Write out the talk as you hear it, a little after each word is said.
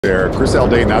There, Chris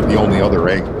Zaldain, not the only other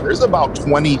angler. There's about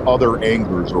 20 other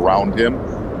anglers around him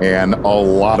and a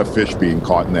lot of fish being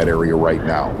caught in that area right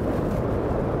now.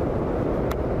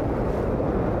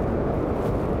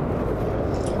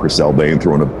 Chris Zaldain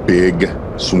throwing a big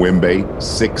swim bait,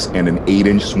 6 and an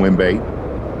 8-inch swim bait.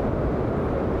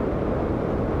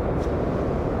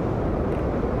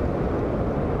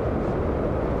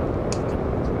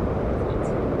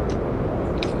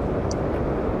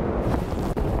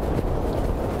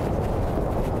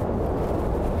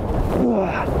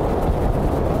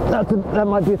 That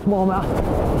might be a smallmouth.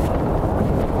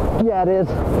 Yeah, it is.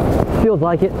 Feels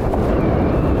like it.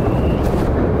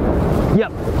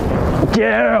 Yep.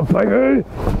 Yeah, baby.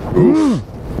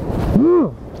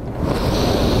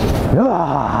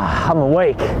 I'm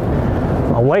awake.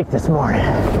 I'm awake this morning.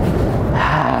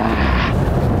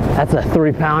 That's a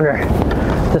 3-pounder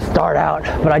to start out,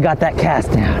 but I got that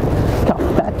cast down. Look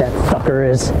how fat that sucker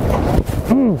is.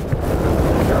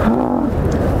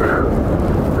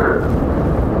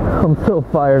 I'm so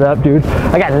fired up, dude.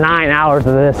 I got 9 hours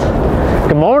of this.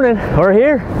 Good morning, we're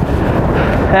here.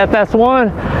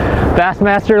 FS1,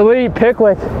 Bassmaster Elite,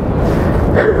 Pickwick.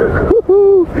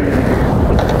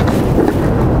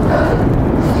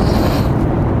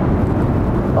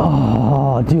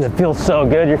 Oh, dude, it feels so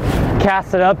good. You're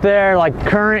casting up there like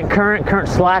current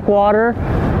slack water.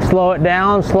 Slow it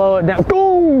down,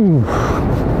 boom!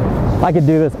 I could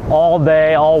do this all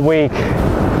day, all week.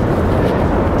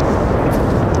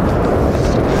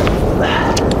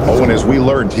 Oh, and as we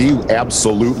learned, he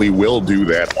absolutely will do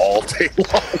that all day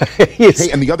long.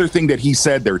 Hey, and the other thing that he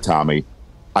said there, Tommy,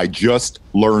 I just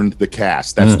learned the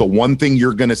cast. That's the one thing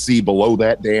you're going to see below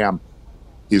that dam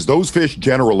is those fish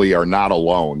generally are not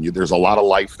alone. There's a lot of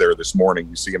life there this morning.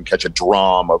 You see him catch a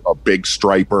drum, a big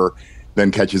striper, then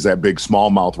catches that big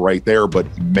smallmouth right there. But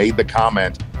he made the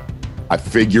comment, I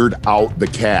figured out the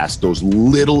cast, those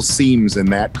little seams in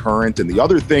that current. And the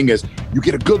other thing is you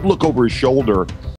get a good look over his shoulder